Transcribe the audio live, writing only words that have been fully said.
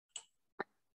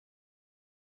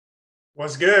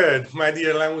What's good, my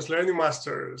dear language learning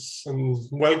masters? And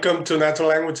welcome to Natural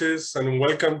Languages and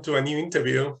welcome to a new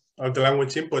interview of the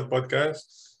Language Input podcast.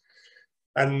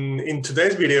 And in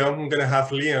today's video, I'm going to have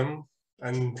Liam,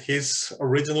 and he's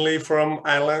originally from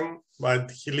Ireland,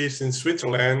 but he lives in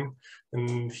Switzerland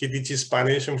and he teaches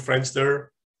Spanish and French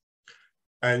there.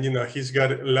 And, he's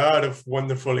got a lot of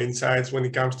wonderful insights when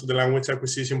it comes to the language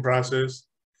acquisition process.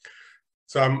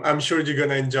 So I'm sure you're going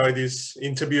to enjoy this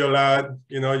interview a lot.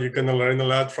 You're going to learn a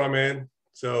lot from it.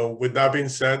 So with that being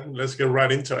said, let's get right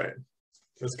into it.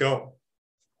 Let's go.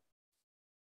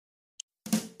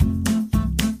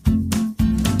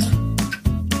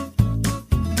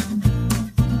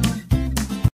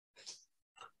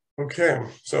 Okay,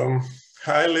 so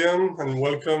hi, Liam, and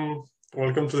welcome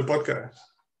to the podcast.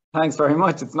 Thanks very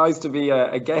much. It's nice to be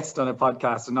a guest on a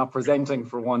podcast and not presenting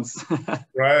for once.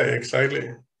 Right,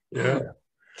 exactly. Yeah.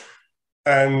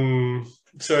 And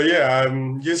so,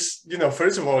 just,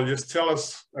 first of all, just tell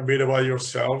us a bit about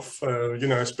yourself,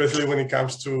 especially when it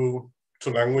comes to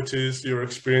languages, your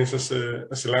experience as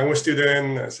a language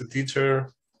student, as a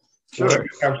teacher, Sure. Whatever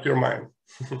comes to your mind.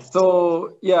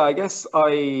 So, yeah, I guess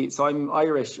I'm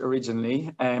Irish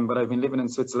originally, but I've been living in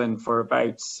Switzerland for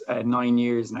about 9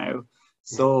 years now.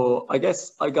 So I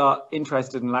guess I got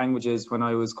interested in languages when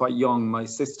I was quite young. My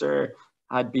sister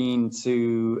had been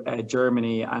to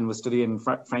Germany and was studying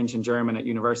French and German at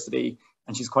university,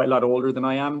 and she's quite a lot older than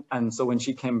I am. And so when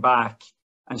she came back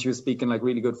and she was speaking like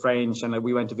really good French, and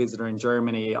we went to visit her in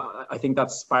Germany, I think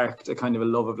that sparked a kind of a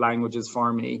love of languages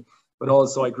for me. But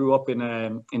also I grew up in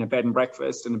a bed and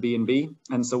breakfast in a B&B,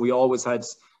 and so we always had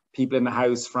people in the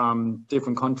house from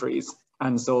different countries.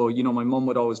 And so, my mum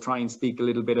would always try and speak a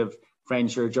little bit of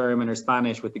French or German or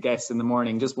Spanish with the guests in the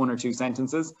morning, just one or two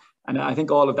sentences. And I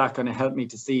think all of that kind of helped me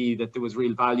to see that there was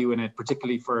real value in it,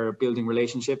 particularly for building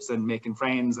relationships and making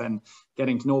friends and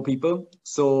getting to know people.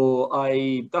 So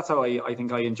that's how I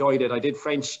think I enjoyed it. I did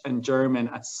French and German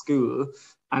at school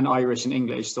and Irish and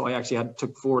English. So I actually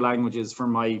took 4 languages for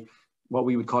what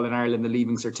we would call in Ireland the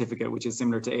Leaving Certificate, which is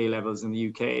similar to A levels in the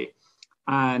UK.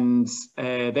 And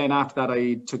then after that,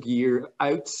 I took a year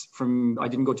out I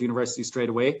didn't go to university straight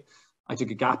away. I took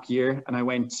a gap year and I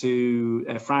went to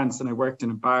France and I worked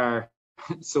in a bar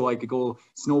so I could go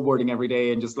snowboarding every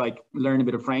day and just like learn a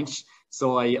bit of French.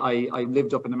 So I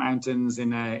lived up in the mountains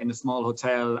in a small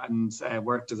hotel and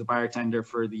worked as a bartender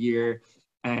for the year.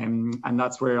 And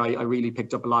that's where I really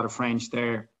picked up a lot of French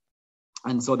there.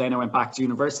 And so then I went back to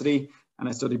university and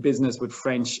I studied business with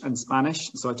French and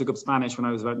Spanish. So I took up Spanish when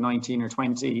I was about 19 or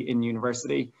 20 in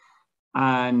university.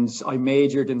 And I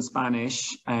majored in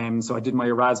Spanish. So I did my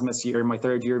Erasmus year, my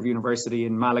 3rd year of university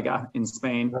in Malaga, in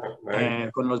Spain,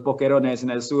 con los boquerones en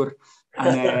el sur.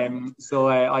 And so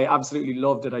I absolutely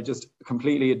loved it. I just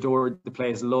completely adored the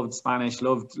place, loved Spanish,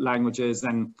 loved languages.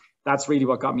 And that's really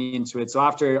what got me into it. So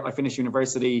after I finished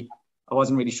university, I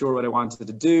wasn't really sure what I wanted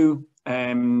to do.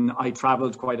 I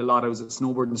traveled quite a lot. I was a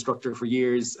snowboard instructor for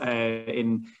years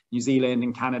in New Zealand,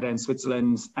 in Canada, and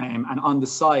Switzerland. And on the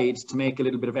side, to make a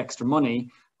little bit of extra money,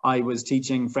 I was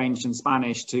teaching French and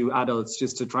Spanish to adults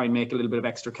just to try and make a little bit of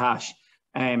extra cash.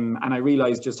 And I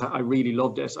realized just how I really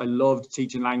loved it. I loved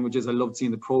teaching languages. I loved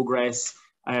seeing the progress.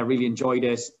 I really enjoyed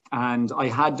it. And I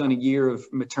had done a year of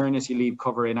maternity leave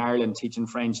cover in Ireland teaching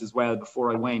French as well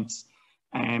before I went.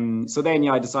 So then,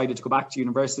 I decided to go back to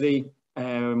university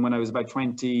when I was about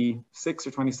 26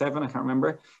 or 27, I can't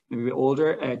remember, maybe a bit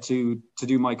older, to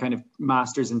do my kind of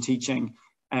master's in teaching.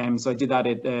 So I did that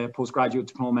at a postgraduate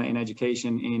diploma in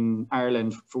education in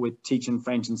Ireland with teaching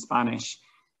French and Spanish.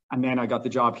 And then I got the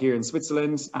job here in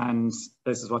Switzerland, and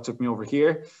this is what took me over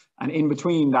here. And in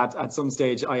between that, at some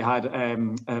stage, I had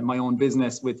my own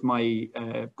business with my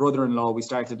brother-in-law. We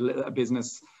started a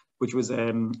business which was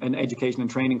an education and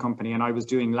training company. And I was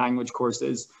doing language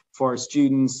courses for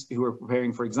students who were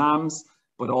preparing for exams,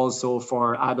 but also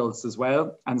for adults as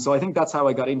well. And so I think that's how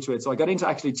I got into it. So I got into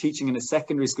actually teaching in a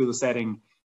secondary school setting,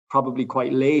 probably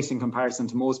quite late in comparison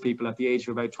to most people at the age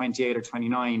of about 28 or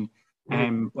 29.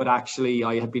 But actually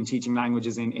I had been teaching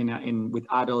languages with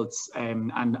adults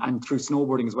and through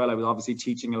snowboarding as well. I was obviously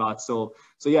teaching a lot. So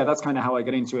yeah, that's kind of how I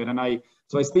got into it. And I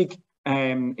speak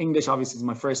English obviously is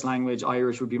my first language,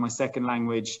 Irish would be my second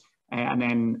language, and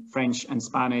then French and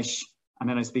Spanish, and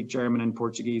then I speak German and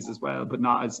Portuguese as well, but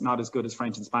not as good as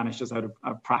French and Spanish, just out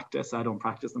of practice. I don't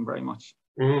practice them very much.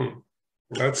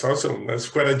 That's awesome. That's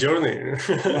quite a journey.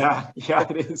 yeah,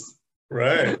 it is.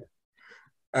 Right.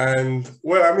 And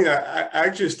well, I mean, I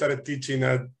actually started teaching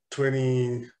at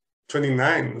 29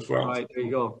 as well. Right, there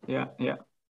you go. Yeah.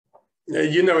 Yeah,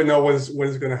 you never know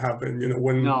when's going to happen.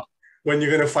 When no. when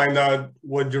you're going to find out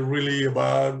what you're really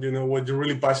about, you know, what you're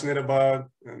really passionate about.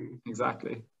 And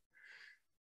exactly.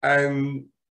 And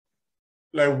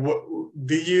like, what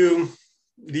do you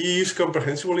use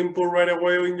comprehensible input right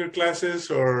away in your classes,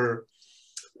 or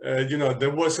you know, there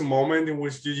was a moment in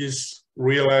which you just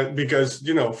realized, because,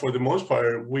 you know, for the most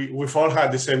part, we've all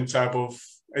had the same type of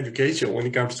education when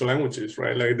it comes to languages,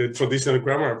 right? Like the traditional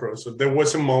grammar approach. So there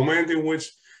was a moment in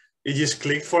which it just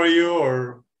clicked for you,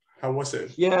 or how was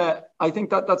it? Yeah, I think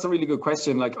that's a really good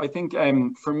question. Like, I think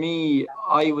for me,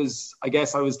 I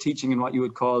guess I was teaching in what you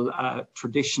would call a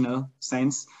traditional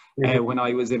sense when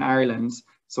I was in Ireland.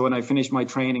 So when I finished my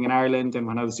training in Ireland and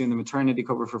when I was doing the maternity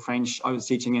cover for French, I was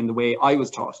teaching in the way I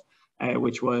was taught,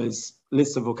 which was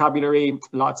lists of vocabulary,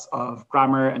 lots of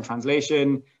grammar and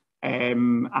translation,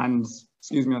 and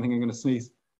excuse me, I think I'm going to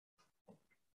sneeze.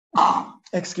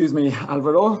 Excuse me,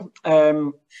 Alvaro.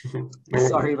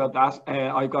 Sorry about that.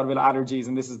 I've got a bit of allergies,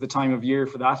 and this is the time of year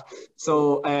for that.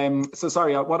 So, so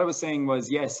sorry. What I was saying was,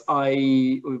 yes,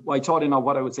 I taught in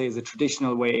what I would say is a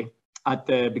traditional way at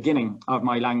the beginning of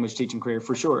my language teaching career,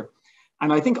 for sure.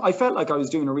 And I think I felt like I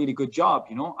was doing a really good job.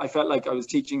 You know, I felt like I was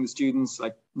teaching the students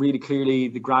like really clearly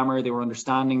the grammar. They were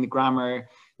understanding the grammar.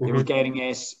 They were getting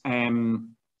it.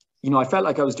 You know, I felt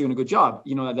like I was doing a good job,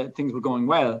 you know, that things were going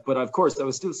well. But of course, I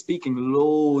was still speaking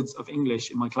loads of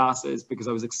English in my classes because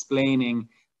I was explaining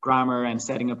grammar and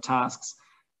setting up tasks.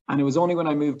 And it was only when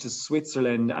I moved to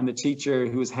Switzerland, and the teacher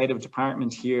who was head of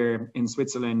department here in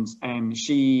Switzerland,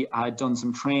 she had done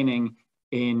some training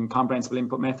in comprehensible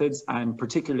input methods, and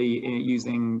particularly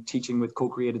using teaching with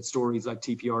co-created stories like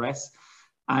TPRS.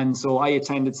 And so I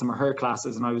attended some of her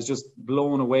classes, and I was just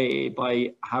blown away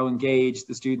by how engaged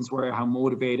the students were, how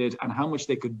motivated, and how much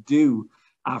they could do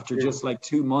after just like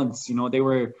 2 months. You know, they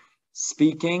were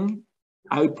speaking,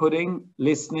 outputting,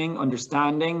 listening,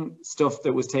 understanding stuff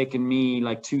that was taking me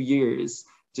like 2 years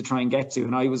to try and get to.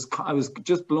 And I was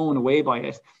just blown away by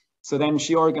it. So then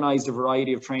she organized a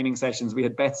variety of training sessions. We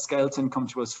had Beth Skelton come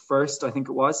to us first, I think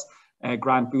it was.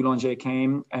 Grant Boulanger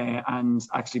came, and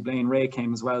actually Blaine Ray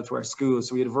came as well to our school.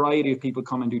 So we had a variety of people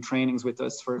come and do trainings with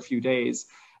us for a few days.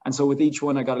 And so with each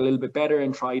one, I got a little bit better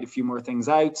and tried a few more things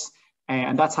out.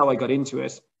 And that's how I got into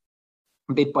it.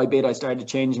 Bit by bit, I started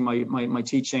changing my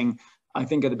teaching. I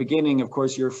think at the beginning, of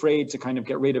course, you're afraid to kind of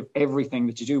get rid of everything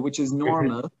that you do, which is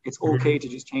normal. It's okay to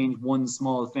just change one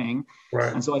small thing.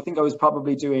 Right. And so I think I was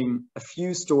probably doing a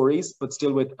few stories, but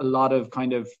still with a lot of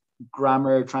kind of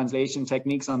grammar translation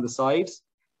techniques on the side.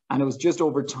 And it was just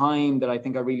over time that I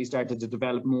think I really started to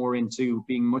develop more into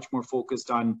being much more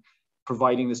focused on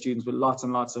providing the students with lots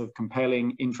and lots of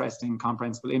compelling, interesting,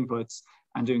 comprehensible inputs,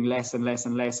 and doing less and less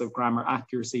and less of grammar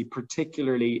accuracy,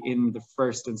 particularly in the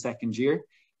first and second year.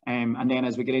 And then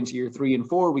as we get into year 3 and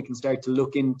 4, we can start to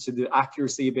look into the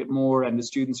accuracy a bit more, and the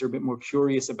students are a bit more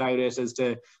curious about it as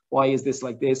to why is this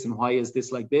like this and why is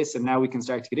this like this. And now we can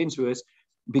start to get into it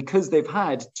because they've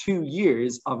had 2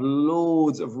 years of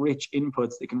loads of rich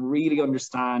inputs. They can really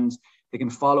understand, they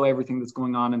can follow everything that's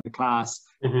going on in the class.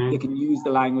 They can use the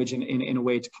language in a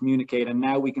way to communicate. And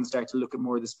now we can start to look at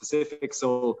more of the specifics.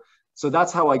 So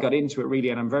that's how I got into it, really.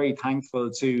 And I'm very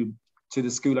thankful to the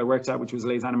school I worked at, which was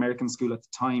Lausanne American School at the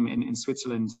time in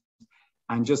Switzerland,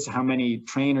 and just how many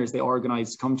trainers they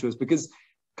organized to come to us, because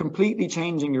completely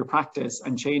changing your practice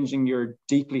and changing your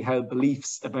deeply held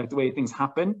beliefs about the way things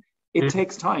happen, it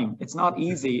takes time. It's not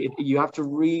easy. You have to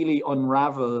really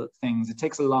unravel things. It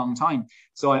takes a long time.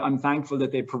 So I'm thankful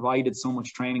that they provided so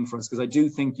much training for us, because I do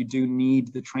think you do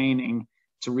need the training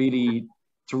to really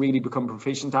become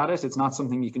proficient at it. It's not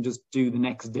something you can just do the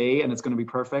next day and it's going to be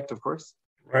perfect, of course.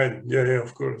 Right. Yeah,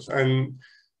 of course. And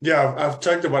yeah, I've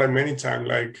talked about it many times.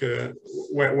 Like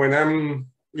when I'm,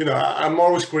 you know, I'm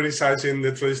always criticizing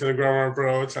the traditional grammar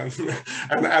approach, and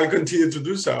I'll continue to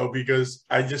do so because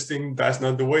I just think that's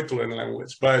not the way to learn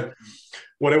language. But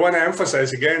what I want to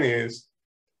emphasize again is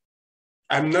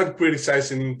I'm not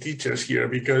criticizing teachers here,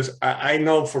 because I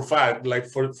know for a fact, like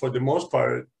for the most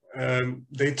part,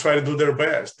 they try to do their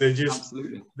best. They just,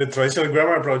 Absolutely. The traditional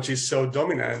grammar approach is so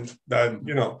dominant that,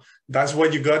 you know, that's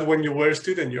what you got when you were a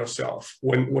student yourself,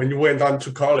 when you went on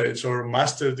to college or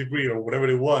master's degree or whatever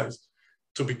it was.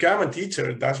 To become a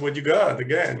teacher, that's what you got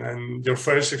again, and your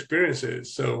first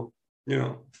experiences. So, you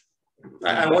know,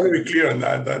 I want to be clear on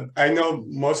that I know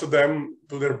most of them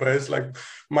do their best. Like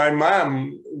my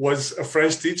mom was a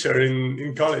French teacher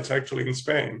in college, actually, in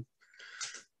Spain.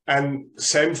 And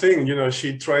same thing, you know,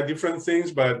 she tried different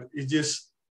things, but it just,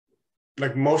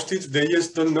 like most teachers, they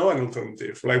just don't know an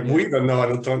alternative. Like we don't know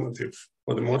an alternative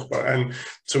for the most part. And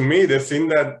to me, the thing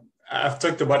that I've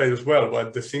talked about it as well,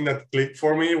 but the thing that clicked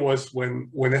for me was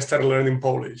when I started learning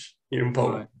Polish here in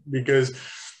Poland. Right. Because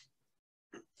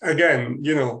again,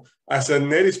 you know, as a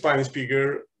native Spanish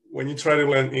speaker, when you try to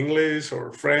learn English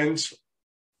or French,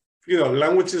 you know,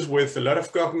 languages with a lot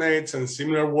of cognates and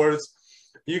similar words,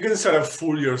 you can sort of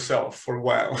fool yourself for a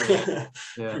while.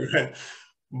 Yeah. Right?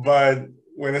 But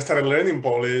when I started learning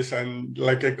Polish and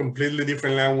like a completely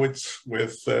different language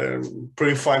with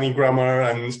pretty funny grammar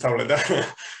and stuff like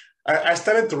that, I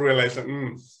started to realize that,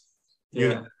 you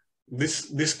know,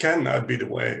 this cannot be the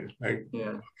way. Like,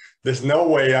 there's no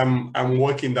way I'm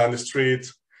walking down the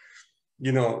street,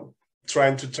 you know,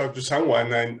 trying to talk to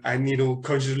someone, and I need to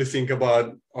consciously think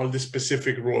about all the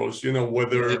specific rules, you know,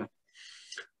 whether,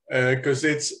 because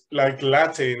it's like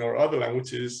Latin or other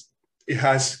languages, it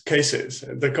has cases,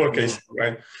 the core cases,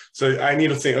 right? So I need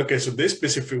to think, okay, so this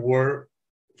specific word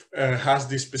has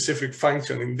this specific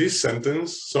function in this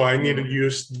sentence, so I need to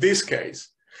use this case.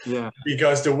 Yeah.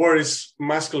 Because the word is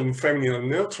masculine, feminine, or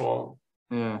neutral.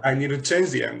 Yeah. I need to change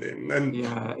the ending. And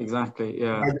yeah, exactly.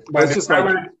 Yeah. By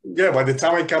the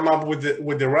time I come up with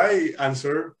the right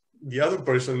answer, the other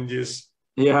person is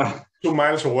 2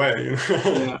 miles away. You know?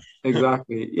 Yeah,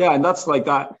 exactly. Yeah, and that's like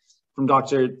that from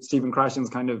Dr. Stephen Krashen's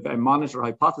kind of monitor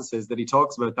hypothesis that he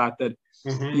talks about that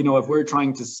you know, if we're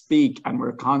trying to speak and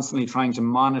we're constantly trying to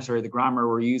monitor the grammar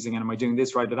we're using, and am I doing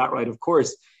this right or that right? Of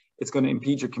course, it's going to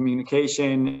impede your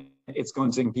communication. It's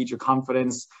going to impede your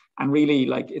confidence. And really,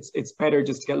 like, it's better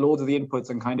just to get loads of the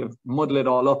inputs and kind of muddle it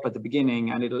all up at the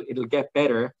beginning, and it'll get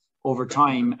better over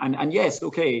time. And yes,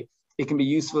 okay, it can be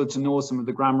useful to know some of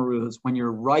the grammar rules when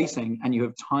you're writing and you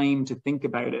have time to think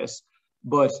about it.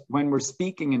 But when we're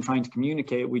speaking and trying to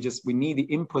communicate, we need the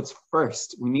inputs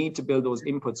first. We need to build those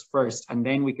inputs first, and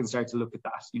then we can start to look at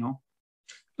that, you know?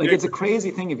 Like, it's a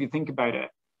crazy thing if you think about it,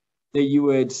 that you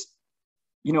would,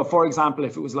 you know, for example,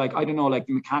 if it was like, I don't know, like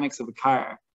the mechanics of a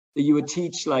car, that you would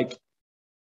teach like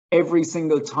every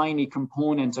single tiny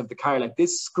component of the car, like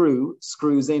this screw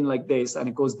screws in like this, and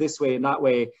it goes this way and that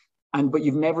way. But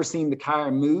you've never seen the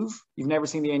car move. You've never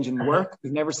seen the engine work.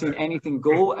 You've never seen anything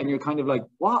go. And you're kind of like,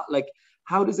 what? Like,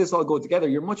 how does this all go together?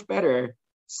 You're much better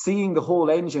seeing the whole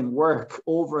engine work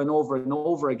over and over and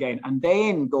over again, and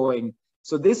then going,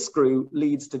 so this screw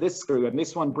leads to this screw, and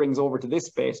this one brings over to this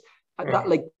bit. And that,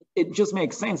 like, it just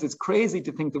makes sense. It's crazy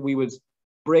to think that we would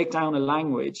break down a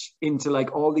language into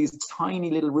like all these tiny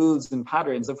little rules and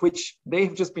patterns, of which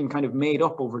they've just been kind of made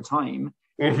up over time.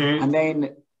 And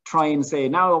then try and say,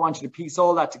 now I want you to piece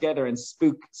all that together and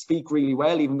speak really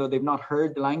well, even though they've not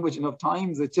heard the language enough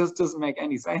times. It just doesn't make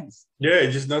any sense. Yeah,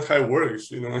 it's just not how it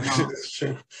works, you know.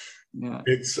 No.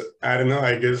 It's, I don't know,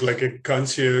 I guess like a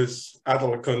conscious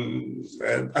adult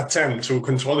attempt to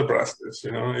control the process,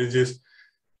 you know. It's just,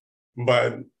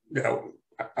 but yeah,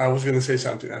 I was going to say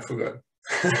something, I forgot.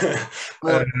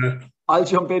 Well, I'll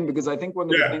jump in, because I think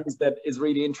one of the things that is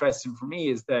really interesting for me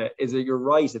is that you're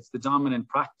right, it's the dominant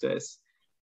practice.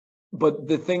 But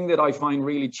the thing that I find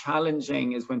really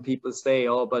challenging is when people say,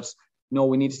 oh, but no,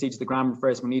 we need to teach the grammar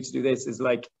first, we need to do this, is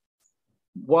like,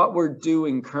 what we're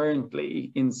doing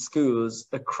currently in schools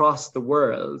across the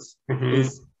world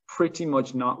is pretty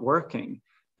much not working,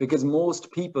 because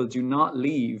most people do not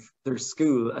leave their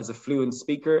school as a fluent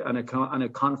speaker and a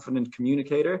confident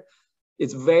communicator.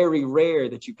 It's very rare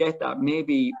that you get that.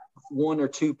 Maybe 1 or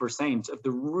 2% of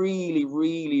the really,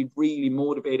 really, really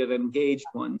motivated and engaged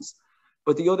ones.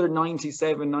 But the other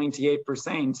 97,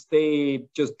 98%, they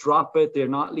just drop it. They're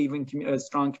not leaving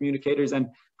strong communicators. And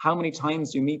how many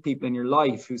times do you meet people in your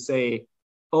life who say,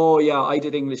 oh yeah, I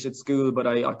did English at school, but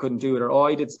I couldn't do it. Or, oh,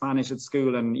 I did Spanish at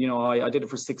school, and you know, I did it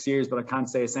for 6 years, but I can't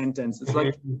say a sentence. It's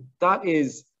like, that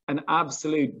is an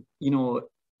absolute, you know,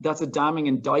 that's a damning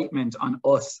indictment on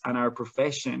us and our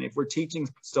profession. If we're teaching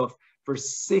stuff for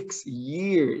 6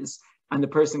 years and the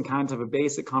person can't have a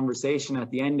basic conversation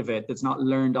at the end of it that's not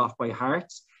learned off by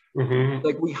heart,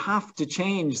 like, we have to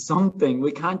change something.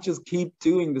 We can't just keep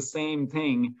doing the same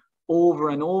thing over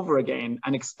and over again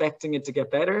and expecting it to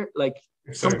get better. Like,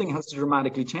 something has to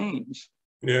dramatically change.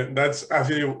 Yeah, that's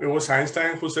actually, it was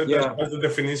Einstein who said that was the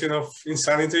definition of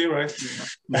insanity, right?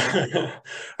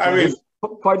 I mean,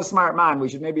 quite a smart man. We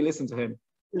should maybe listen to him.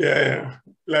 Yeah.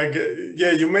 Like,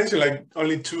 you mentioned like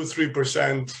only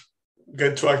 2-3%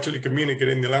 get to actually communicate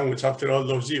in the language after all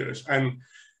those years. And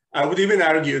I would even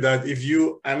argue that if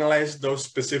you analyze those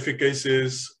specific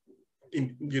cases,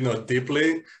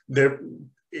 deeply, there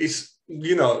is,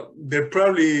 they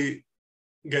probably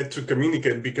get to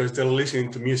communicate because they're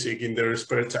listening to music in their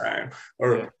spare time.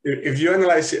 Or if you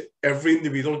analyze every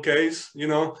individual case,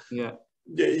 you'll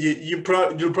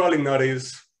probably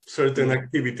notice certain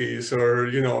activities, or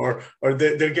or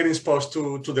they're getting exposed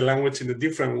to the language in a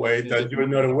different way that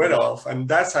you're not aware of, and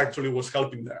that's actually what's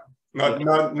helping them.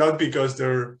 Not because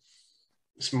they're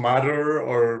smarter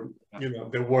or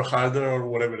they work harder or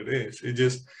whatever it is. It's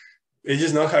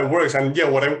just not how it works. And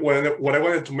what I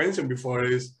wanted to mention before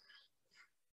is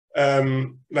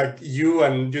like you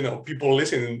and people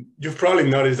listening, you've probably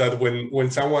noticed that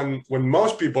when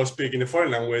most people speak in a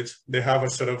foreign language, they have a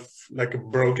sort of like a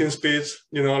broken speech,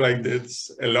 like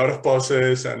there's a lot of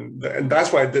pauses, and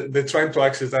that's why they're trying to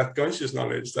access that conscious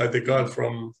knowledge that they got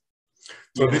from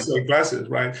these classes,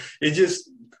 right? It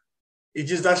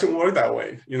just doesn't work that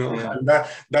way, and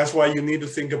that's why you need to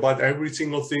think about every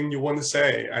single thing you want to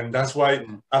say, and that's why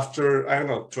after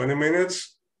 20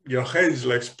 minutes your head is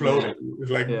like exploding. It's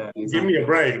like, exactly. Give me a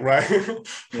break, right?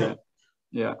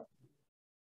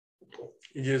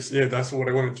 That's what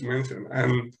I wanted to mention.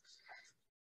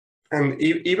 And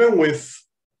even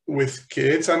with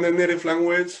kids and their native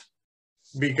language,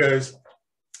 because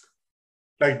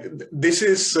like this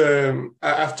is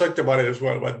I've talked about it as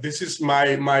well, but this is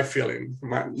my feeling.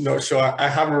 So I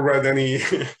haven't read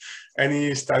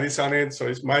any studies on it, so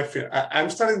it's my feeling.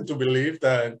 I'm starting to believe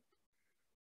that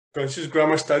conscious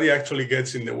grammar study actually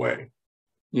gets in the way.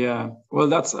 Yeah, well,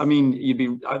 there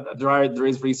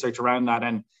is research around that,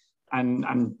 and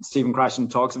Stephen Krashen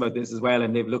talks about this as well,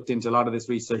 and they've looked into a lot of this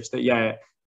research. That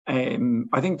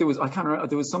I think there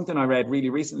was something I read really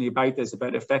recently about this,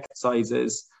 about effect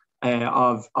sizes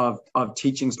of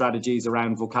teaching strategies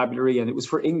around vocabulary, and it was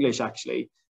for English actually.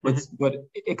 But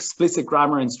explicit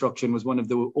grammar instruction was one of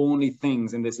the only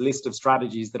things in this list of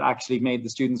strategies that actually made the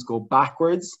students go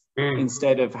backwards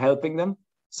instead of helping them.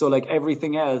 So like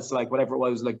everything else, like whatever it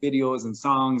was, like videos and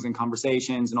songs and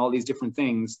conversations and all these different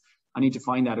things, I need to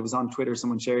find that. It was on Twitter,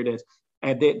 someone shared it.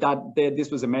 This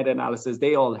was a meta-analysis.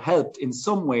 They all helped in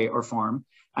some way or form,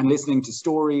 and listening to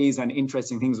stories and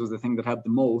interesting things was the thing that helped the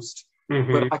most.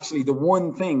 But actually the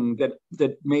one thing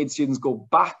that made students go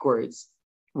backwards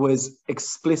was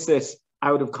explicit,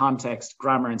 out of context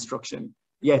grammar instruction.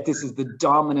 Yet this is the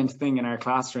dominant thing in our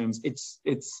classrooms. It's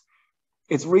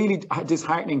really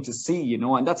disheartening to see,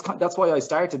 and that's why I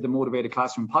started the Motivated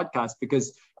Classroom podcast,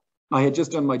 because I had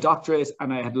just done my doctorate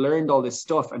and I had learned all this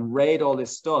stuff and read all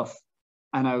this stuff,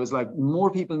 and I was like,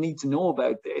 more people need to know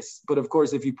about this. But of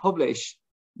course, if you publish,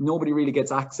 nobody really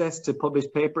gets access to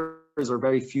published papers, or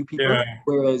very few people.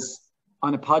 Whereas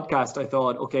on a podcast, I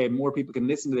thought, okay, more people can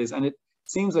listen to this, and it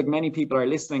seems like many people are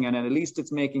listening, and at least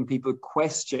it's making people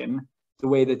question the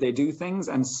way that they do things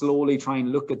and slowly try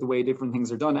and look at the way different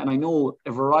things are done. And I know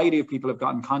a variety of people have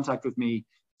gotten in contact with me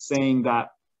saying that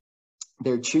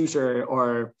their tutor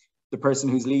or the person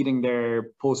who's leading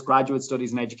their postgraduate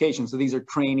studies in education, so these are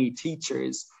trainee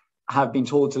teachers, have been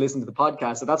told to listen to the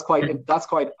podcast. So that's quite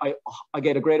I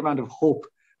get a great amount of hope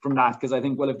from that, because I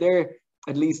think, well, if they're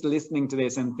at least listening to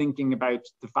this and thinking about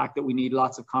the fact that we need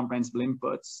lots of comprehensible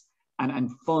inputs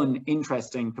and fun,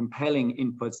 interesting, compelling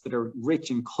inputs that are rich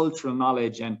in cultural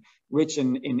knowledge and rich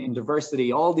in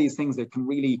diversity, all these things that can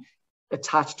really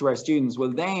attach to our students, well,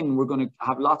 then we're going to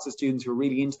have lots of students who are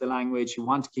really into the language, who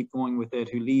want to keep going with it,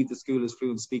 who leave the school as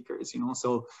fluent speakers,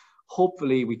 so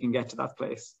hopefully we can get to that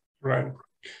place. Right.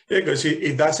 Yeah, because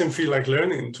it doesn't feel like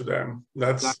learning to them.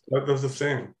 That's the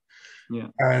thing. Yeah.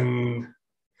 And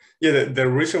the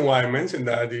reason why I mentioned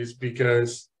that is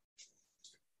because,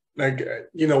 like,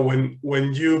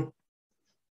 when you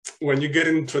get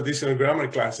in traditional grammar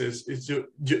classes,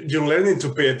 you're learning to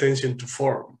pay attention to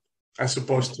form as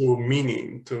opposed to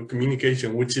meaning, to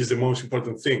communication, which is the most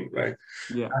important thing, right?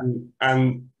 Yeah.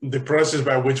 And the process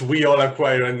by which we all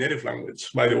acquire a native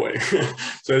language, by the way.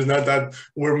 So it's not that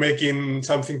we're making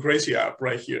something crazy up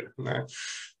right here.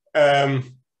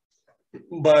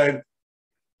 But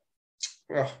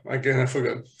again, I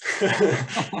forgot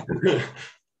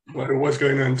what was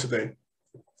going on today.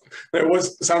 There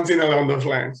was something along those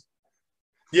lines.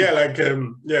 Yeah, like,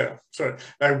 sorry.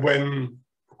 Like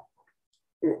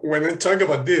when I talk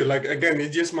about this, like, again,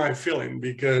 it's just my feeling,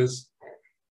 because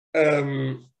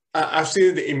I've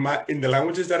seen it in the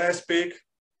languages that I speak.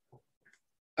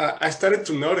 I started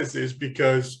to notice this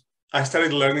because I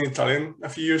started learning Italian a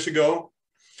few years ago.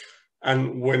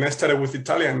 And when I started with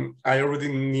Italian, I already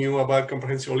knew about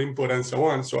comprehensible input and so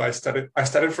on. So I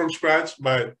started from scratch,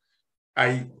 but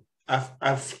I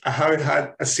haven't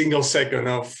had a single second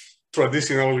of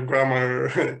traditional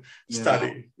grammar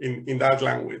study in that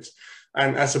language.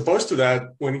 And as opposed to that,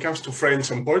 when it comes to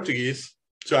French and Portuguese,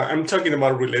 so I'm talking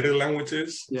about related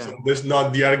languages. Yeah. So there's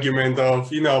not the argument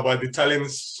of, but Italian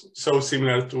is so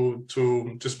similar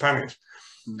to Spanish.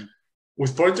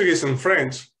 With Portuguese and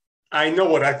French, I know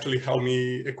what actually helped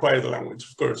me acquire the language,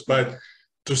 of course, but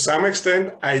to some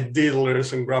extent, I did learn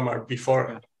some grammar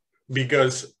before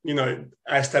because, you know,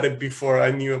 I started before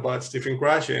I knew about Stephen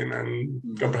Krashen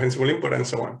and comprehensible input and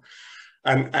so on.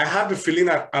 And I have the feeling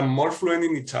that I'm more fluent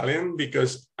in Italian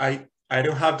because I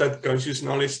don't have that conscious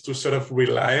knowledge to sort of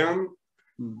rely on.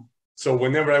 So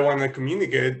whenever I want to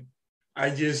communicate, I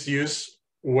just use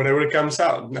whatever comes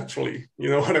out naturally. You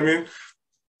know what I mean?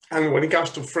 And when it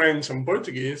comes to French and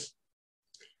Portuguese,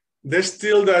 there's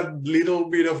still that little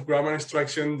bit of grammar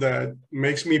instruction that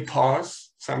makes me pause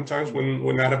sometimes when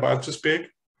we're not about to speak.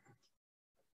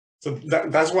 So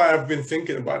that's why I've been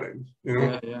thinking about it, you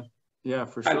know? Yeah,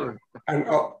 for sure. And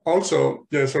also,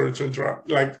 yeah, sorry to interrupt.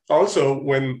 Like also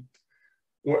when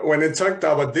I talk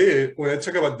about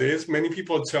this, many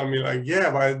people tell me like, yeah,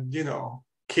 but you know,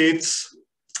 kids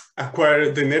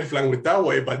acquire the native language that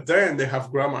way, but then they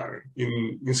have grammar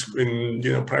in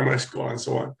you know, primary school and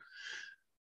so on.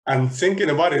 And thinking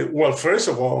about it, well, first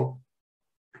of all,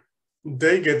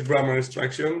 they get grammar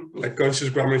instruction, like conscious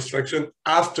grammar instruction,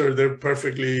 after they're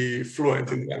perfectly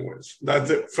fluent in the language. That's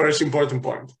the first important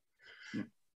point.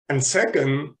 And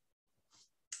second,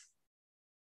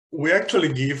 we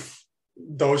actually give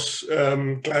those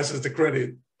classes the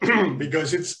credit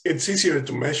because it's easier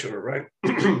to measure, right?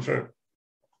 Sure.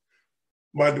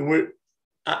 But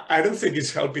I don't think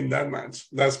it's helping that much.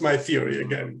 That's my theory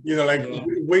again. You know, like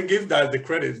we give that the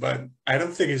credit, but I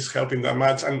don't think it's helping that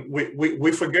much. And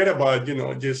we forget about, you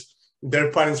know, just their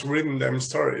parents reading them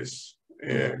stories.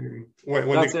 When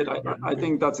that's it. I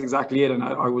think that's exactly it. And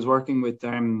I was working with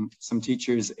some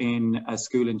teachers in a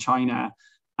school in China,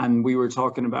 and we were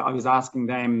talking about, I was asking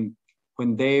them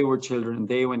when they were children and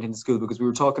they went into school, because we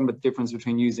were talking about the difference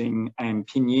between using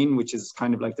pinyin, which is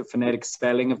kind of like the phonetic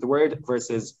spelling of the word,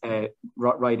 versus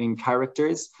writing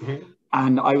characters.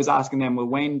 And I was asking them, well,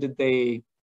 when did they,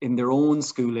 in their own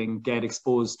schooling, get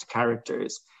exposed to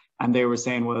characters? And they were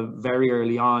saying, well, very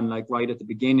early on, like right at the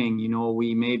beginning, you know,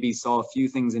 we maybe saw a few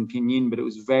things in pinyin, but it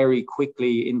was very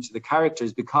quickly into the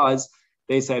characters, because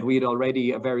they said we had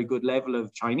already a very good level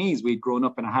of Chinese. We'd grown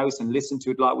up in a house and listened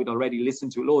to it a lot. We'd already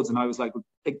listened to it loads. And I was like,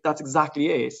 that's exactly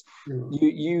it.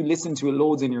 You listened to it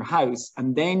loads in your house,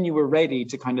 and then you were ready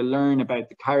to kind of learn about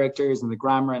the characters and the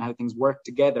grammar and how things work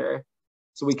together.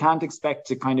 So we can't expect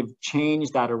to kind of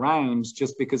change that around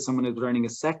just because someone is learning a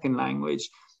second language.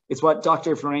 It's what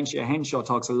Dr. Florentia Henshaw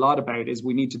talks a lot about, is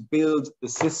we need to build the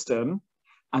system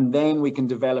and then we can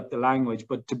develop the language.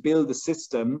 But to build the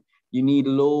system, you need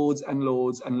loads and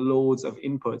loads and loads of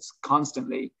inputs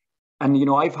constantly. And, you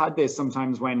know, I've had this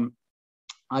sometimes when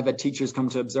I've had teachers come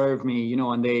to observe me, you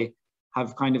know, and they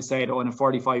have kind of said, oh, in a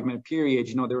 45-minute period,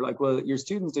 you know, they were like, well, your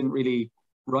students didn't really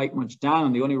write much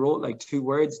down. They only wrote like 2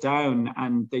 words down,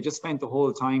 and they just spent the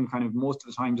whole time, kind of most of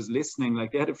the time, just listening.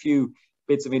 Like they had a few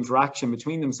bits of interaction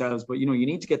between themselves, but, you know, you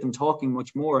need to get them talking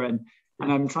much more. And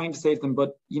I'm trying to say to them,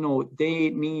 but, you know, they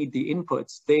need the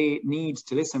inputs. They need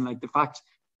to listen. Like the fact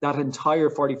that entire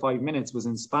 45 minutes was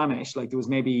in Spanish, like there was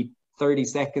maybe 30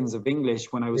 seconds of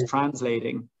English when I was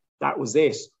translating. That was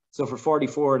it. So for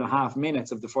 44 and a half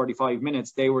minutes of the 45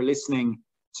 minutes, they were listening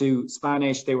to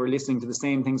Spanish. They were listening to the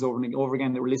same things over and over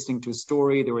again. They were listening to a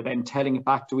story. They were then telling it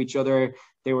back to each other.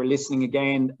 They were listening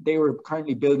again. They were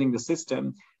currently building the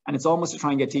system. And it's almost to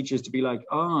try and get teachers to be like,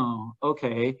 oh,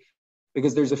 okay.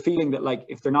 Because there's a feeling that, like,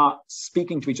 if they're not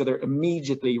speaking to each other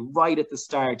immediately right at the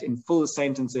start in full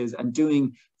sentences and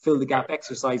doing fill the gap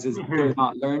exercises, they're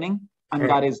not learning. And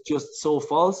that is just so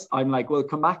false. I'm like, well,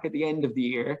 come back at the end of the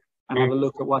year and have a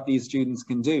look at what these students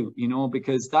can do, you know,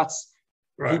 because that's,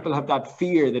 people have that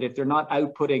fear that if they're not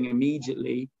outputting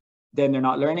immediately, then they're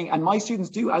not learning. And my students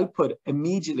do output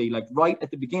immediately, like right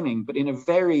at the beginning, but in a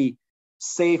very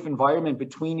safe environment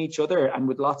between each other and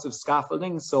with lots of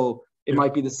scaffolding. So it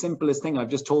might be the simplest thing. I've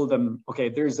just told them, okay,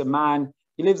 there's a man,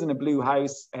 he lives in a blue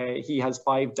house. He has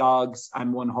 5 dogs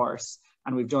and 1 horse.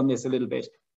 And we've done this a little bit.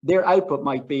 Their output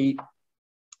might be,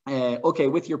 okay,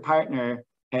 with your partner,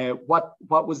 what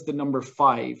was the number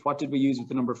 5? What did we use with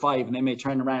the number 5? And they may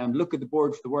turn around, look at the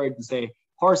board for the word and say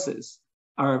horses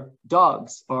or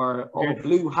dogs or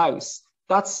blue house.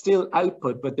 That's still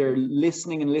output, but they're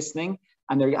listening and listening,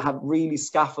 and they have really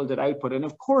scaffolded output. And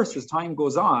of course, as time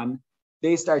goes on,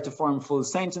 they start to form full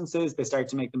sentences. They start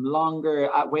to make them longer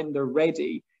when they're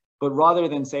ready. But rather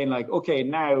than saying like, okay,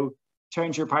 now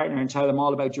turn to your partner and tell them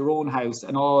all about your own house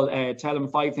and all, tell them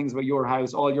 5 things about your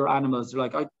house, all your animals. They're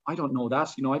like, I don't know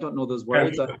that. You know, I don't know those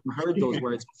words. I haven't heard those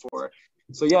words before.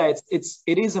 So yeah,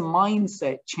 it is a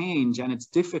mindset change, and it's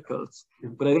difficult.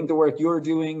 But I think the work you're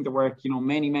doing, the work, you know,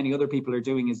 many other people are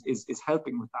doing is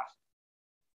helping with that.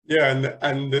 Yeah,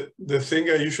 and the thing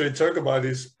I usually talk about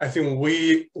is I think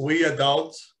we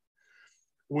adults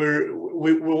we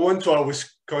want to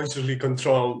always consciously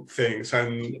control things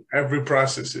and every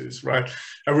process is right.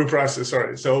 Every process,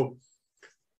 sorry. So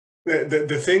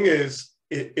the thing is,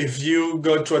 if you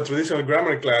go to a traditional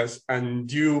grammar class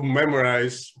and you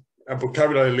memorize a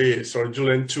vocabulary list or you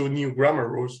learn 2 new grammar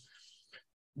rules,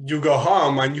 you go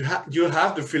home and you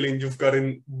have the feeling you've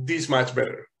gotten this much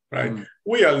better, right?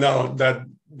 We all know that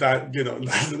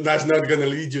that's not going to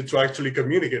lead you to actually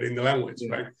communicate in the language,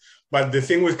 right? But the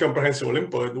thing with comprehensible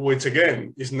input, which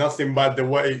again is nothing but the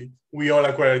way we all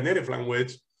acquire a native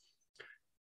language,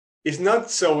 it's not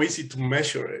so easy to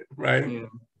measure it, right?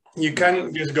 You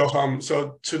can't just go home.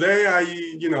 So today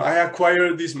I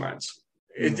acquired this much.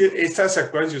 It's such a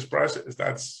conscious process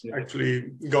that's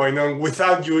actually going on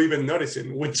without you even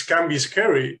noticing, which can be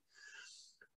scary,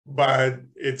 but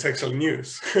it's excellent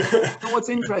news. What's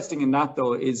interesting in that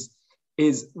though is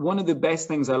one of the best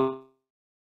things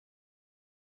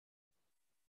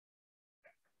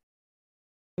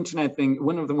internet thing,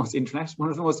 one of the most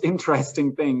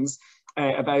interesting things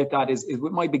about that is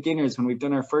with my beginners, when we've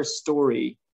done our first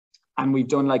story and we've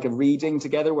done like a reading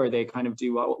together where they kind of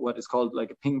do what is called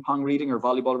like a ping pong reading or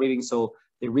volleyball reading. So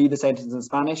they read the sentence in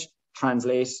Spanish,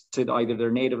 translate to either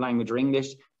their native language or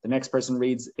English. The next person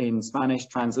reads in Spanish,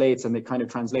 translates, and they kind of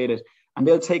translate it. And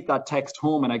they'll take that text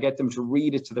home and I get them to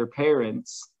read it to their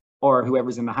parents or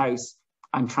whoever's in the house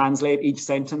and translate each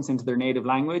sentence into their native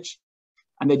language.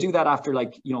 And they do that after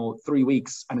 3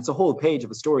 weeks, and it's a whole page of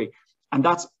a story. And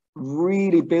that's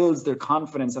really builds their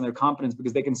confidence and their competence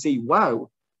because they can see, wow,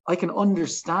 I can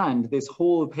understand this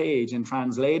whole page and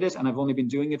translate it. And I've only been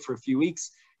doing it for a few weeks.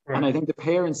 Right. And I think the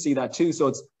parents see that too. So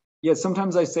it's,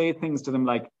 sometimes I say things to them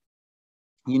like,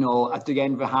 at the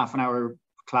end of a half an hour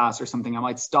class or something, I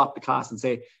might stop the class and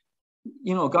say,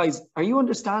 guys, are you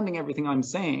understanding everything I'm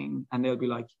saying? And they'll be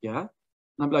like, yeah.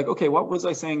 And I'm like, okay, what was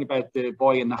I saying about the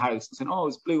boy in the house? And saying, oh,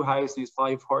 it's blue house and he has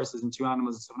 5 horses and 2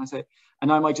 animals and stuff.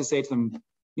 And I might just say to them,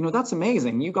 that's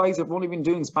amazing. You guys have only been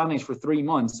doing Spanish for 3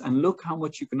 months and look how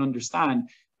much you can understand.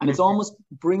 And it's almost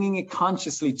bringing it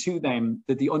consciously to them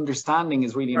that the understanding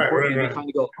is really important. Right. And they kind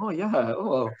of go, oh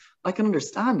yeah, I can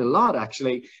understand a lot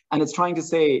actually. And it's trying to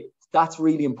say, that's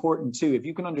really important too. If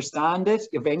you can understand it,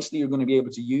 eventually you're going to be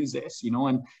able to use it,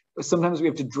 and sometimes we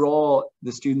have to draw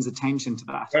the students' attention to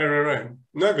that. Right.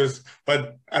 No,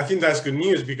 but I think that's good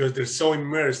news because they're so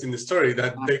immersed in the story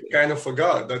that they kind of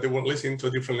forgot that they were listening to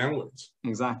a different language.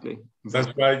 Exactly. That's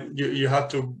why you have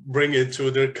to bring it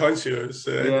to their conscious,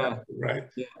 right?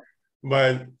 Yeah.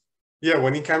 But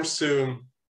when it comes to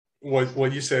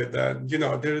what you said, that,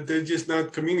 they're just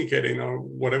not communicating or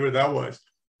whatever that was.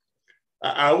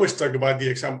 I always talk about the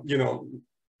example,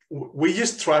 we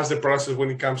just trust the process when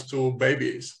it comes to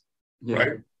babies,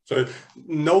 right? So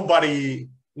nobody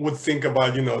would think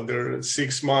about, their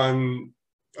 6-month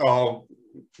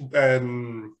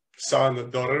son or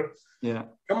daughter. Yeah.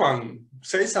 Come on,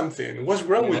 say something. What's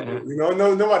wrong with you?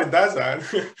 Nobody does that.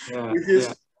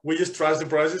 We just trust the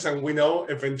process and we know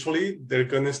eventually they're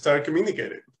going to start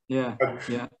communicating.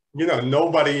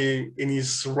 Nobody in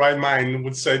his right mind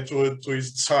would say to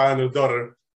his son or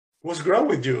daughter, what's wrong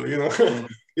with you? And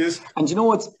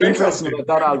what's interesting about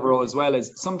that, Alvaro, as well,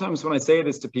 is sometimes when I say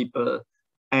this to people,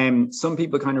 some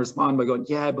people kind of respond by going,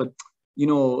 yeah, but,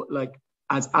 like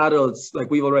as adults, like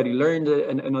we've already learned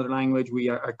another language,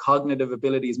 our cognitive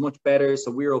ability is much better.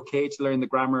 So we're okay to learn the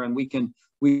grammar and we can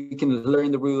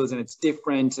learn the rules and it's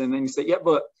different. And then you say, yeah,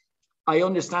 but I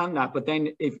understand that, but then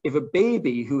if a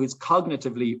baby who is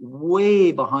cognitively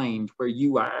way behind where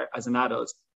you are as an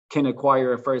adult can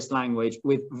acquire a first language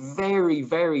with very,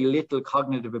 very little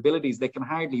cognitive abilities, they can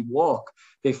hardly walk,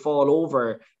 they fall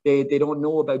over, they don't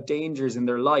know about dangers in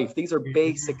their life. These are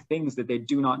basic things that they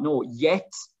do not know,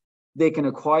 yet they can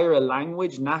acquire a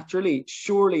language naturally.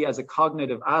 Surely as a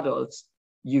cognitive adult,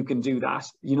 you can do that,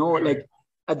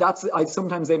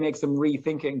 sometimes they make them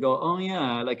rethink it and go, oh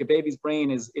yeah, like a baby's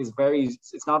brain is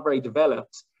it's not very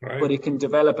developed, but it can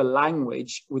develop a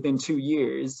language within 2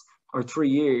 years or 3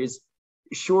 years.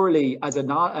 Surely as an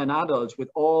adult with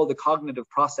all the cognitive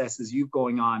processes you've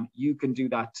going on, you can do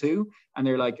that too. And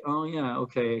they're like, oh yeah,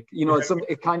 okay.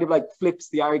 It kind of like flips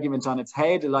the argument on its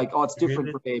head, like, oh, it's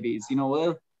different for babies.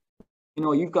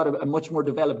 You've got a much more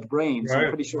developed brain, so I'm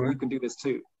pretty sure you can do this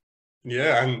too.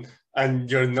 Yeah,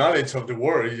 and your knowledge of the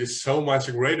world is so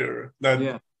much greater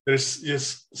that there's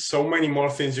just so many more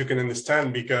things you can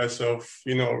understand because of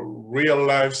real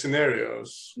life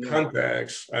scenarios,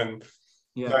 context, and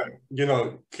Yeah. That, you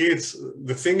know, kids,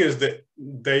 the thing is that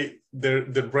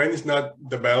their brain is not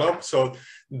developed, so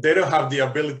they don't have the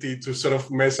ability to sort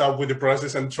of mess up with the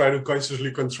process and try to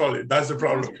consciously control it. That's the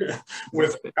problem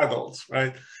with adults,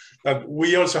 right? That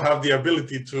we also have the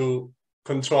ability to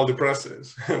control the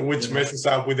process, which messes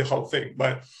up with the whole thing.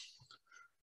 But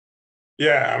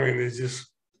yeah, I mean, it's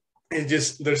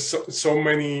just there's so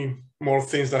many more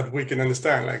things that we can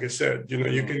understand. Like I said, you know,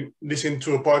 you can listen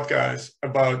to a podcast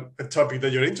about a topic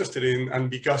that you're interested in, and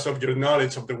because of your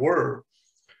knowledge of the word,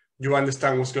 you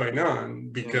understand what's going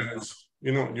on because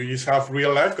you know you just have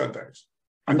real life context.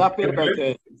 And that bit about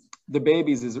the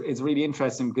babies is really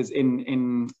interesting, because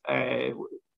in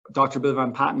Dr. Bill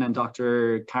Van Patten and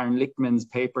Dr. Karen Lichtman's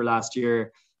paper last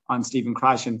year on Stephen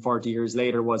Krashen, 40 years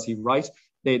later, was he right?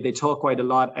 They talk quite a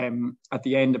lot at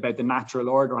the end about the natural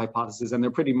order hypothesis, and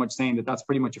they're pretty much saying that that's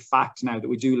pretty much a fact now, that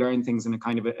we do learn things in a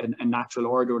kind of a natural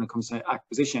order when it comes to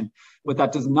acquisition. But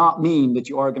that does not mean that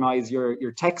you organize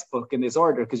your textbook in this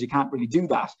order, because you can't really do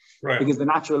that. Right. Because the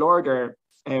natural order,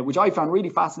 which I found really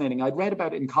fascinating, I'd read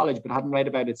about it in college but hadn't read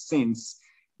about it since,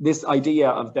 this idea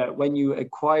of that when you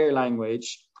acquire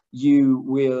language, you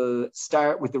will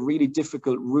start with the really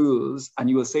difficult rules and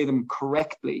you will say them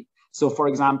correctly. So for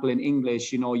example, in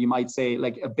English, you know, you might say,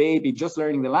 like, a baby just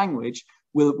learning the language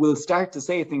will start to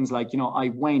say things like, you know, I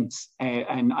went,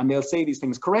 and they'll say these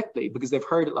things correctly because they've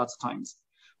heard it lots of times.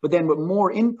 But then with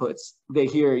more inputs, they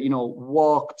hear, you know,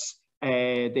 walked,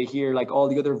 they hear like all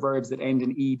the other verbs that end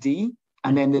in ed,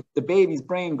 and then the baby's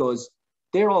brain goes,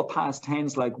 they're all past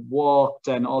tense, like walked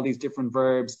and all these different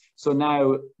verbs. So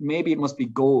now maybe it must be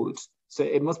gold. So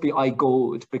it must be I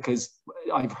goed, because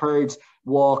I've heard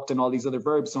walked and all these other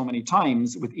verbs so many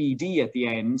times with ed at the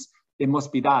end. It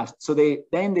must be that. So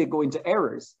they go into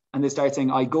errors and they start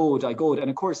saying I goed. And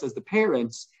of course, as the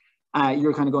parents,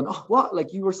 you're kind of going, oh, what?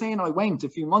 Like, you were saying I went a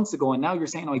few months ago and now you're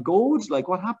saying I goed? Like,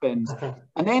 what happened?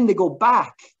 And then they go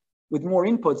back with more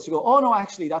inputs to go, oh no,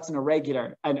 actually that's an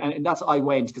irregular, and that's I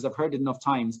went, because I've heard it enough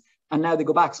times. And now they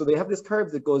go back. So they have this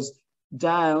curve that goes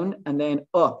down and then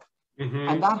up.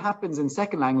 And that happens in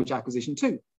second language acquisition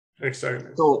too.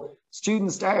 Exactly. So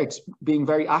students start being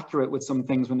very accurate with some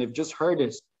things when they've just heard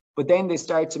it, but then they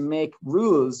start to make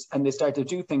rules and they start to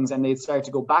do things and they start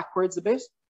to go backwards a bit,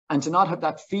 and to not have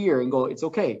that fear and go, it's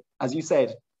okay. As you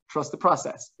said, trust the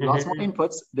process. Lots more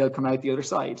inputs, they'll come out the other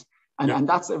side. And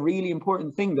that's a really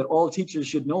important thing that all teachers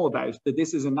should know about, that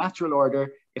this is a natural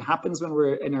order. It happens when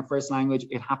we're in our first language.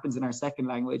 It happens in our second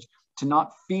language. To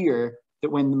not fear that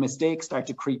when the mistakes start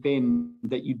to creep in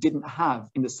that you didn't have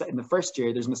in the first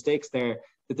year, there's mistakes there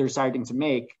that they're starting to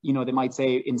make. You know, they might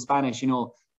say in Spanish, you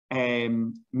know,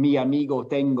 mi amigo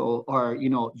tengo, or,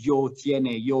 you know, yo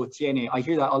tiene. I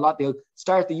hear that a lot. They'll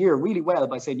start the year really well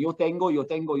by saying yo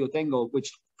tengo,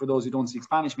 which for those who don't speak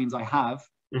Spanish means I have.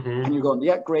 And you're going,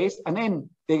 yeah, great. And then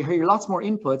they hear lots more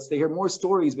inputs. They hear more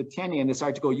stories with tiene, and they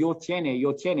start to go yo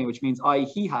tiene, which means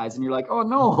he has. And you're like, oh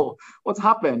no, what's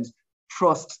happened?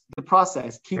 Trust the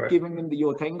process. Keep giving them the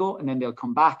yo tengo, and then they'll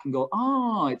come back and go,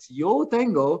 oh, it's yo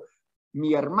tengo,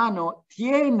 mi hermano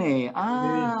tiene.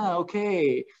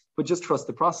 Okay. But just trust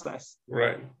the process.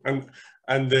 Right.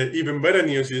 And the even better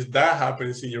news is that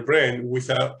happens in your brain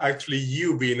without actually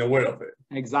you being aware of it.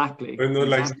 Exactly. You know,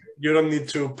 like, you don't need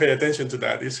to pay attention to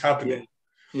that. It's happening.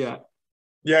 Yeah.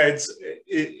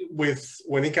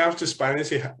 When it comes to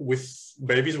Spanish, with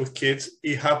babies, with kids,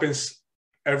 it happens.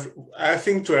 I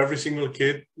think to every single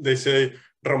kid, they say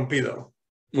rompido.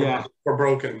 For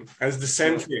broken. And it's the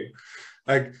same thing.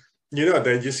 Like, you know,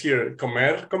 they just hear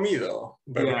comer, comido,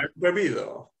 beber,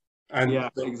 bebido.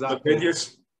 And they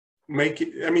just make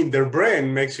it, I mean, their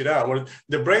brain makes it out. Or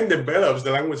the brain develops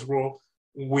the language rule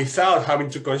without having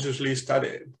to consciously study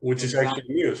it, which is actually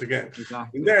news again.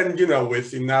 And then, you know,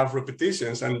 with enough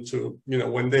repetitions and to, you know,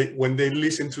 when they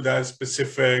listen to that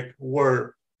specific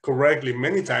word correctly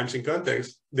many times in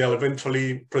context, they'll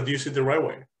eventually produce it the right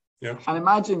way. Yeah. And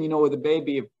imagine, you know, with a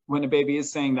baby, when a baby is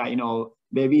saying that, you know,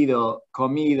 bebido,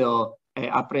 comido,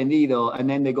 aprendido, and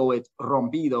then they go with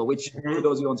rompido, which for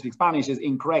those who don't speak Spanish is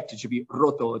incorrect. It should be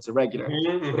roto. It's irregular.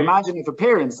 But imagine if a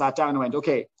parent sat down and went,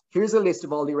 okay, here's a list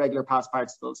of all the irregular past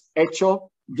participles: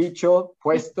 hecho, dicho,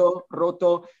 puesto,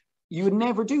 roto. You would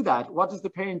never do that. What does the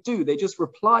parent do? They just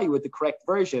reply with the correct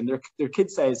version. Their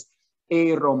kid says,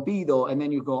 he rompido, and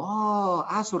then you go, oh,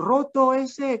 has roto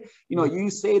ese? You know, you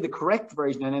say the correct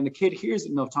version, and then the kid hears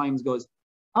it enough times, goes,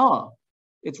 oh,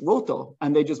 it's roto,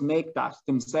 and they just make that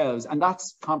themselves. And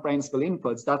that's comprehensible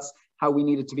inputs. That's how we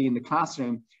need it to be in the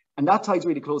classroom. And that ties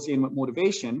really closely in with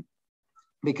motivation,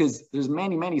 because there's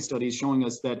many studies showing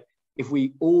us that if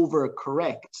we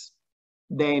overcorrect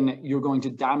then you're going to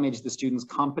damage the student's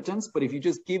competence. But if you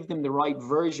just give them the right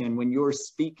version when you're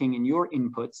speaking in your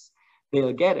inputs,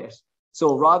 they'll get it.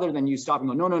 So rather than you stop and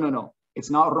go, no, no, no, no, it's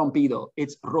not rompido,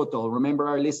 it's roto. Remember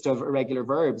our list of irregular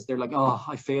verbs? They're like, oh,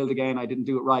 I failed again, I didn't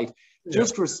do it right. Yeah.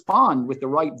 Just respond with the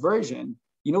right version.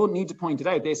 You don't need to point it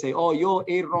out. They say, oh, yo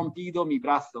he rompido mi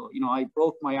brazo. You know, I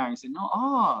broke my arm. You say,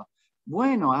 no,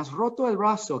 bueno, has roto el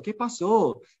brazo. ¿Qué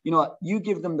pasó? You know, you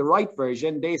give them the right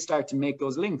version, they start to make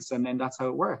those links, and then that's how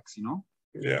it works, you know?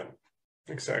 Yeah,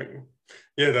 exactly.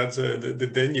 Yeah, that's the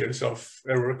dangers of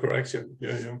error correction.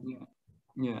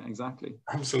 Yeah, exactly.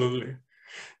 Absolutely.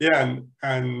 Yeah,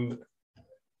 and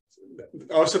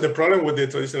also the problem with the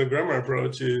traditional grammar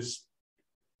approach is,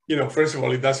 you know, first of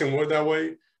all, it doesn't work that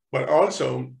way. But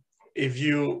also, if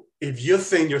you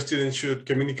think your students should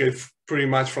communicate pretty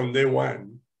much from day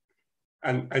one,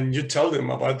 and you tell them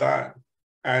about that,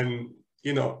 and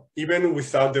you know, even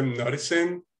without them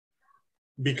noticing,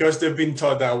 because they've been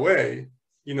taught that way,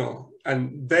 you know,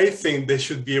 and they think they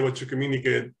should be able to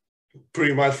communicate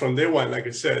pretty much from day one, like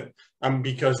I said, and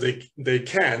because they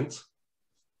can't,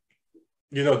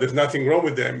 you know, there's nothing wrong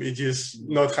with them. It's just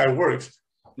not how it works.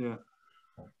 Yeah.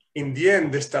 In the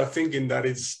end, they start thinking that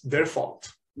it's their fault,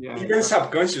 even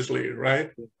subconsciously,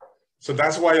 right? So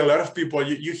that's why a lot of people,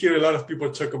 you hear a lot of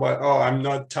people talk about, oh, I'm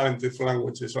not talented for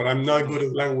languages, or I'm not good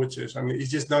at languages. I mean,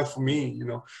 it's just not for me, you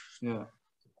know?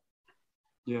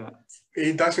 Yeah.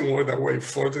 It doesn't work that way,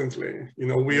 fortunately. You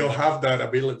know, we all have that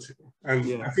ability.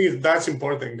 And I think that's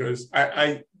important, because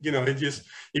I you know,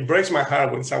 it breaks my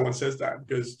heart when someone says that,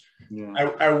 because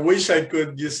I wish I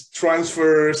could just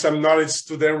transfer some knowledge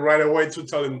to them right away to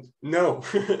tell them, no,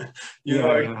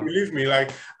 believe me,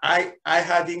 like I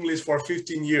had English for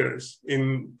 15 years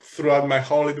throughout my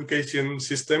whole education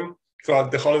system,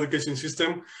 throughout the whole education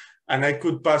system. And I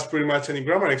could pass pretty much any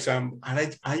grammar exam,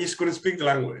 and I just couldn't speak the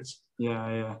language.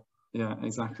 Yeah,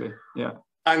 exactly. Yeah.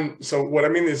 And so what I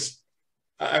mean is,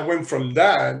 I went from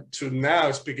that to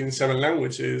now speaking 7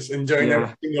 languages, enjoying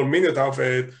every single minute of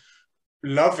it,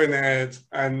 loving it,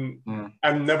 and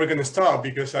I'm never going to stop,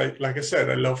 because like I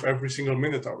said, I love every single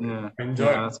minute of it. I enjoy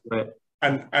it. That's great.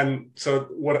 And so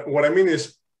what I mean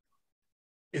is,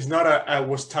 it's not I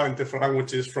was talented for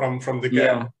languages from the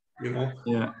get, you know?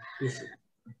 Yeah.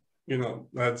 You know,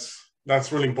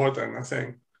 that's really important, I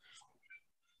think.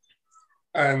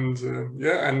 And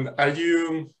and are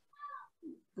you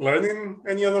learning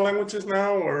any other languages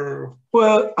now, or?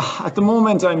 Well, at the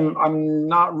moment, I'm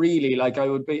not really. Like, I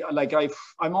would be like,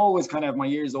 I'm always kind of have my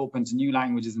ears open to new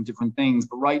languages and different things.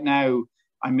 But right now,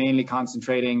 I'm mainly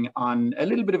concentrating on a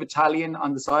little bit of Italian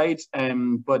on the side,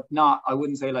 but I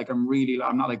wouldn't say like I'm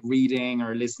not like reading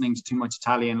or listening to too much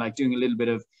Italian, like doing a little bit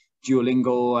of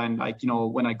Duolingo, and like, you know,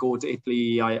 when I go to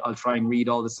Italy, I'll try and read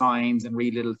all the signs and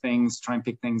read little things, try and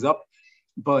pick things up.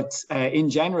 But in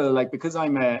general, like, because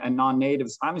I'm a non-native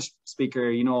Spanish speaker,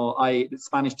 you know,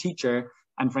 Spanish teacher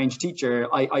and French teacher,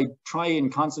 I try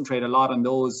and concentrate a lot on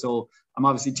those. So I'm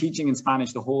obviously teaching in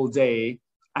Spanish the whole day,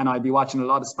 and I'd be watching a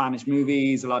lot of Spanish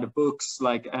movies, a lot of books,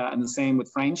 like, and the same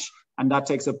with French. And that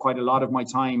takes up quite a lot of my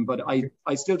time. But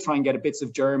I still try and get bits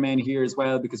of German here as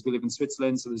well, because we live in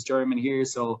Switzerland, so there's German here.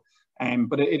 So,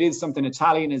 but it is something.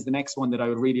 Italian is the next one that I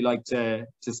would really like to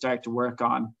start to work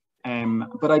on.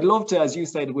 But I'd love to, as you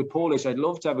said, with Polish, I'd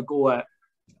love to have a go at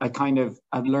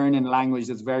learning a language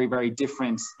that's very, very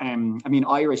different. I mean,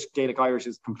 Gaelic Irish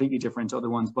is completely different to other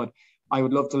ones, but I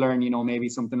would love to learn, you know, maybe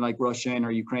something like Russian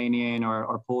or Ukrainian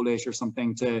or Polish or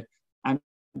something to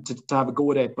have a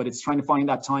go at it. But it's trying to find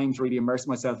that time to really immerse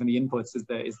myself in the inputs is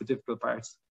the difficult part.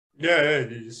 Yeah,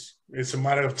 it's a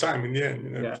matter of time in the end.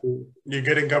 You know, you're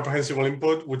getting comprehensible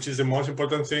input, which is the most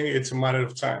important thing. It's a matter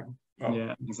of time. Oh.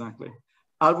 Yeah, exactly.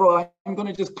 Alvaro, I'm going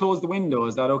to just close the window.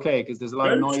 Is that okay? Because there's a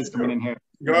lot of noise coming in here.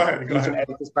 Go ahead.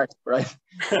 Edit this part, right?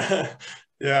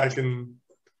 Yeah, I can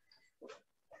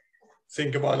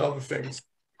think about other things.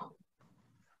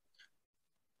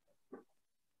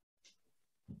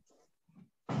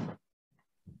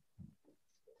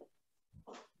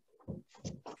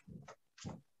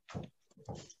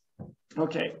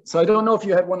 Okay, so I don't know if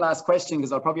you had one last question,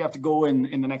 because I'll probably have to go in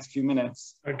the next few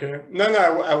minutes. Okay, no,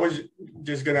 I was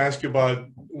just gonna ask you about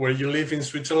where you live in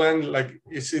Switzerland. Like,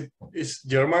 is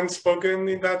German spoken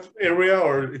in that area,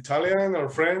 or Italian, or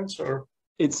French, or?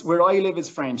 It's where I live is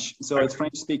French, so it's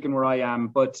French speaking where I am.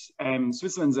 But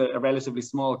Switzerland's a relatively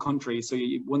small country, so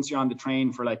once you're on the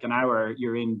train for like an hour,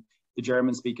 you're in the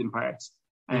German speaking part.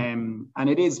 And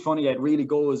it is funny; it really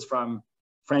goes from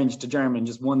French to German,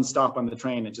 just one stop on the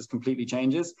train, it just completely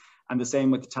changes. And the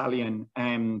same with Italian.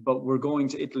 But we're going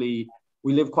to Italy.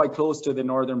 We live quite close to the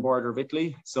northern border of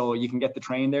Italy, so you can get the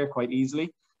train there quite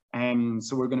easily.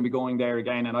 So we're going to be going there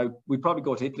again, and we probably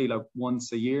go to Italy like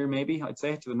once a year, maybe, I'd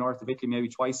say, to the north of Italy, maybe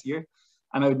twice a year.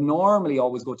 And I would normally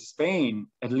always go to Spain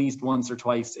at least once or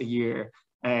twice a year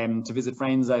to visit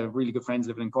friends. I have really good friends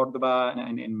living in Cordoba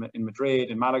and in Madrid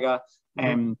and Malaga.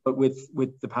 But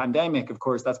with the pandemic, of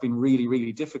course, that's been really,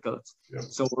 really difficult. Yep.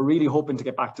 So we're really hoping to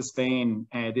get back to Spain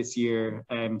this year.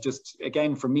 Just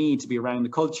again, for me to be around the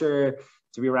culture,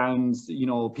 to be around, you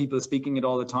know, people speaking it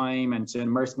all the time, and to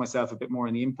immerse myself a bit more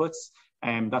in the inputs.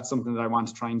 That's something that I want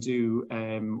to try and do,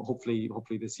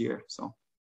 hopefully this year. So.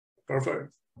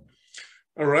 Perfect.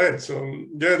 All right. So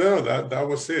yeah, no, that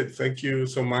was it. Thank you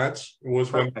so much. It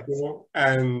was wonderful.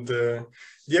 And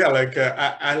yeah, like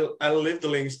I'll leave the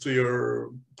links to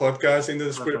your podcast in the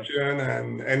description,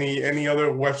 and any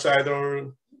other website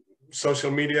or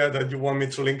social media that you want me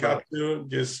to link up to,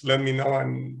 just let me know,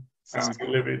 and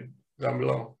I'll leave it down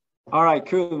below. All right,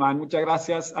 cool, man. Muchas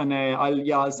gracias. And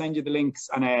I'll send you the links,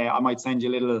 and I might send you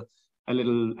a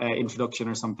little introduction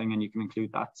or something, and you can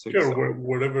include that too. Sure, so,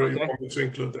 whatever you want me to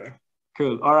include there.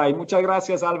 Cool. All right. Muchas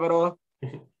gracias, Álvaro.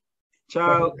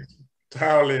 Ciao.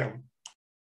 Ciao, Liam.